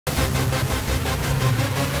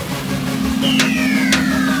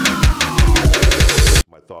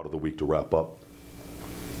thought of the week to wrap up.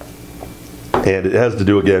 And it has to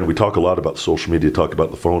do, again, we talk a lot about social media, talk about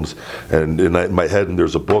the phones, and in my head, and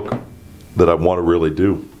there's a book that I want to really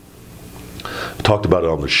do. I talked about it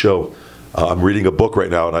on the show. I'm reading a book right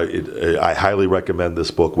now, and I highly recommend this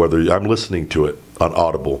book, whether I'm listening to it on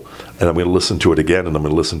Audible, and I'm going to listen to it again, and I'm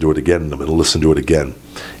going to listen to it again, and I'm going to listen to it again.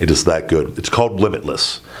 It is that good. It's called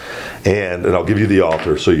Limitless. And I'll give you the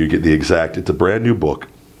author so you get the exact, it's a brand new book.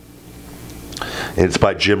 And it's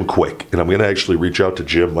by Jim Quick. And I'm going to actually reach out to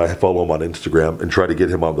Jim. I follow him on Instagram and try to get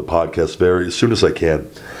him on the podcast as soon as I can,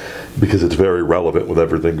 because it's very relevant with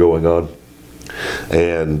everything going on.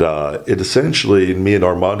 And it essentially, and me and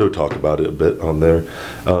Armando talk about it a bit on there,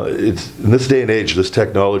 it's in this day and age, this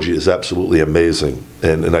technology is absolutely amazing.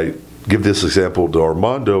 And I give this example to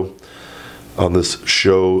Armando on this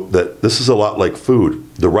show, that this is a lot like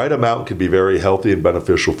food. The right amount can be very healthy and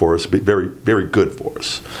beneficial for us, be very, very good for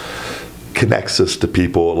us. Connects us to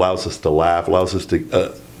people, allows us to laugh, allows us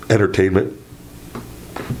to entertainment.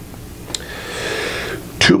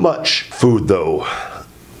 Too much food, though,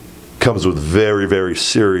 comes with very, very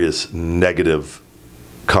serious negative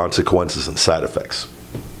consequences and side effects.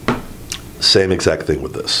 Same exact thing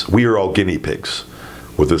with this. We are all guinea pigs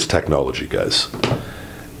with this technology, guys.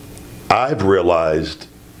 I've realized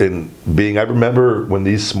I remember when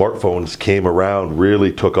these smartphones came around,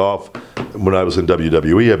 really took off when I was in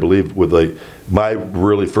WWE, I believe, with my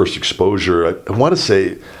really first exposure. I want to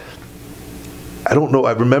say, I don't know,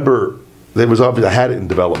 I remember it was obvious, I had it in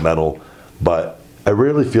developmental, but I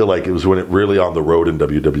really feel like it was when it really on the road in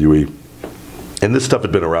WWE. And this stuff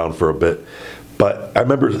had been around for a bit, but I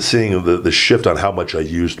remember seeing the shift on how much I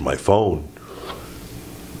used my phone.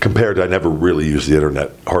 Compared to, I never really used the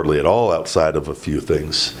internet hardly at all outside of a few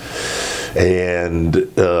things. And,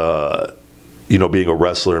 being a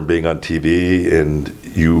wrestler and being on TV, and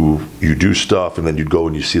you do stuff, and then you go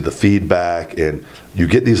and you see the feedback, and you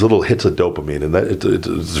get these little hits of dopamine, and it's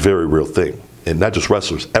a very real thing. And not just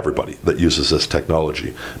wrestlers, everybody that uses this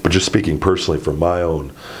technology. But just speaking personally from my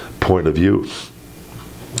own point of view.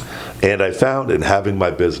 And I found in having my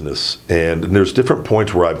business, and there's different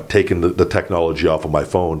points where I've taken the technology off of my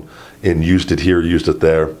phone and used it here, used it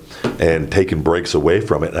there, and taken breaks away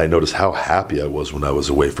from it. And I noticed how happy I was when I was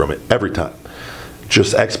away from it every time.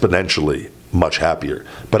 Just exponentially much happier.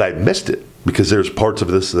 But I missed it because there's parts of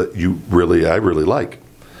this that I really like.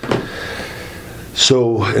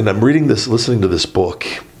 So, and I'm reading this, listening to this book,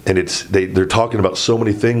 and they're talking about so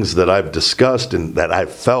many things that I've discussed and that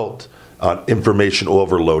I've felt on information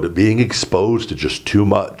overload, being exposed to just too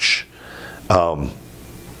much,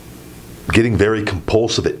 getting very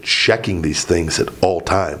compulsive at checking these things at all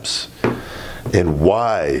times, and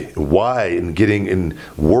why, and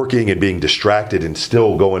working and being distracted and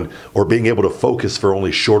still going, or being able to focus for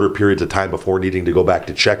only shorter periods of time before needing to go back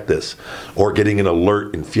to check this, or getting an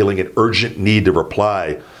alert and feeling an urgent need to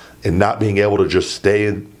reply, and not being able to just stay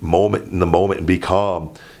in the moment and be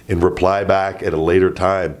calm and reply back at a later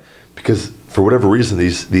time. Because for whatever reason,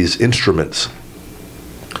 these instruments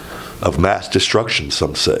of mass destruction,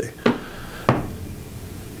 some say,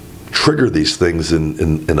 trigger these things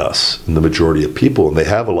in us, in the majority of people. And they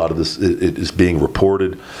have a lot of this, it is being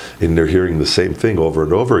reported, and they're hearing the same thing over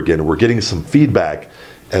and over again. And we're getting some feedback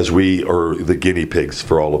as we are the guinea pigs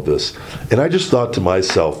for all of this. And I just thought to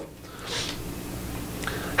myself,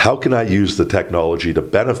 how can I use the technology to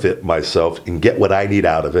benefit myself and get what I need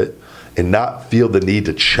out of it, and not feel the need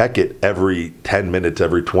to check it every 10 minutes,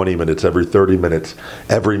 every 20 minutes, every 30 minutes,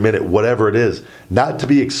 every minute, whatever it is, not to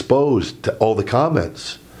be exposed to all the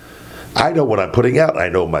comments. I know what I'm putting out. I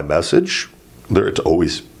know my message. It's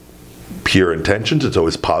always pure intentions. It's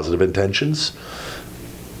always positive intentions.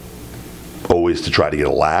 Always to try to get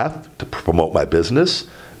a laugh, to promote my business.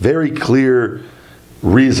 Very clear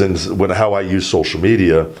reasons how I use social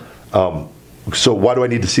media. So why do I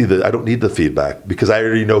need to see I don't need the feedback, because I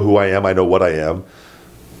already know who I am. I know what I am.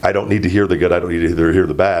 I don't need to hear the good. I don't need to hear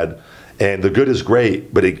the bad. And the good is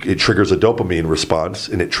great, but it triggers a dopamine response,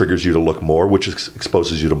 and it triggers you to look more, which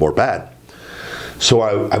exposes you to more bad. So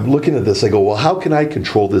I'm looking at this. I go, well, how can I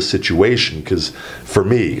control this situation? Because for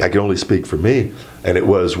me, I can only speak for me. And it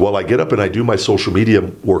was, well, I get up and I do my social media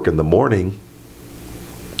work in the morning.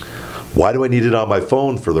 Why do I need it on my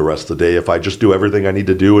phone for the rest of the day if I just do everything I need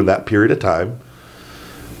to do in that period of time?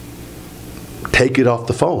 Take it off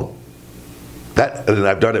the phone. And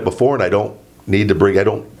I've done it before, and I don't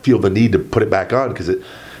feel the need to put it back on, because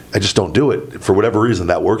I just don't do it. For whatever reason,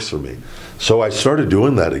 that works for me. So I started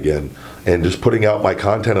doing that again, and just putting out my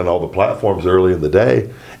content on all the platforms early in the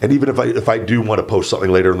day. And even if I do want to post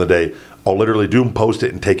something later in the day, I'll literally post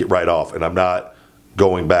it and take it right off. And I'm not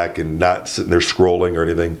going back and not sitting there scrolling or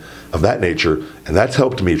anything of that nature. And that's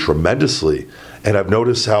helped me tremendously. And I've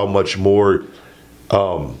noticed how much more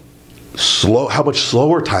how much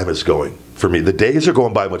slower time is going for me. The days are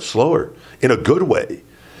going by much slower in a good way.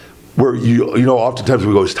 Where you know, oftentimes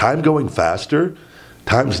we go, is time going faster?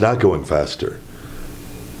 Time's not going faster.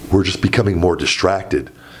 We're just becoming more distracted.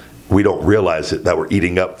 We don't realize it, that we're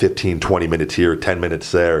eating up 15, 20 minutes here, 10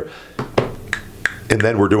 minutes there. And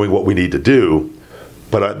then we're doing what we need to do.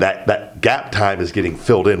 But that gap time is getting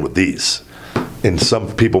filled in with these. And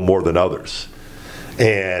some people more than others.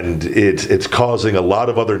 And it's causing a lot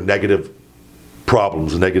of other negative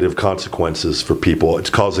problems, negative consequences for people. It's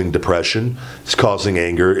causing depression. It's causing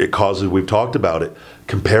anger. It causes, we've talked about it,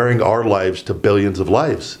 comparing our lives to billions of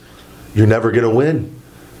lives. You're never going to win.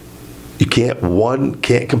 One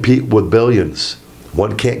can't compete with billions.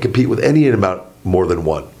 One can't compete with any amount more than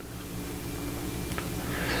one.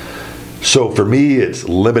 So for me, it's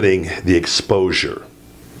limiting the exposure.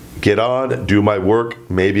 Get on, do my work,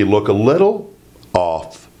 maybe look a little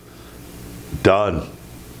off. Done.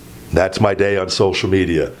 That's my day on social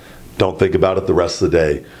media. Don't think about it the rest of the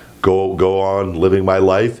day. Go on living my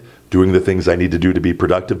life, doing the things I need to do to be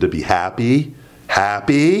productive, to be happy,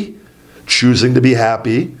 choosing to be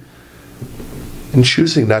happy, and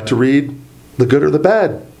choosing not to read the good or the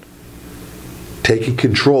bad. Taking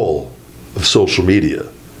control of social media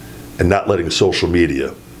and not letting social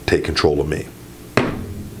media take control of me.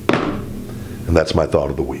 And that's my thought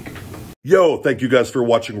of the week. Yo, thank you guys for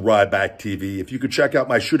watching Ryback TV. If you could check out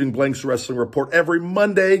my Shooting Blanks Wrestling Report every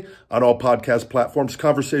Monday on all podcast platforms,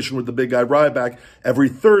 Conversation with the Big Guy Ryback every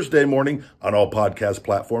Thursday morning on all podcast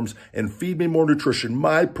platforms, and Feed Me More Nutrition,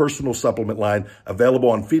 my personal supplement line,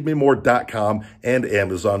 available on feedmemore.com and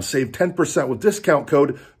Amazon. Save 10% with discount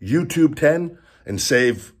code YouTube10 and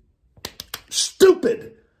save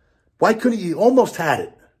stupid. Why couldn't you? Almost had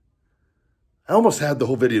it. I almost had the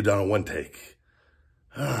whole video done in one take.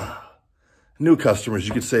 New customers,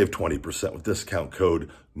 you can save 20% with discount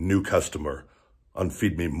code NEWCUSTOMER on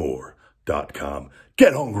feedmemore.com.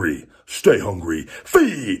 Get hungry, stay hungry,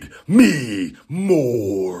 feed me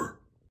more.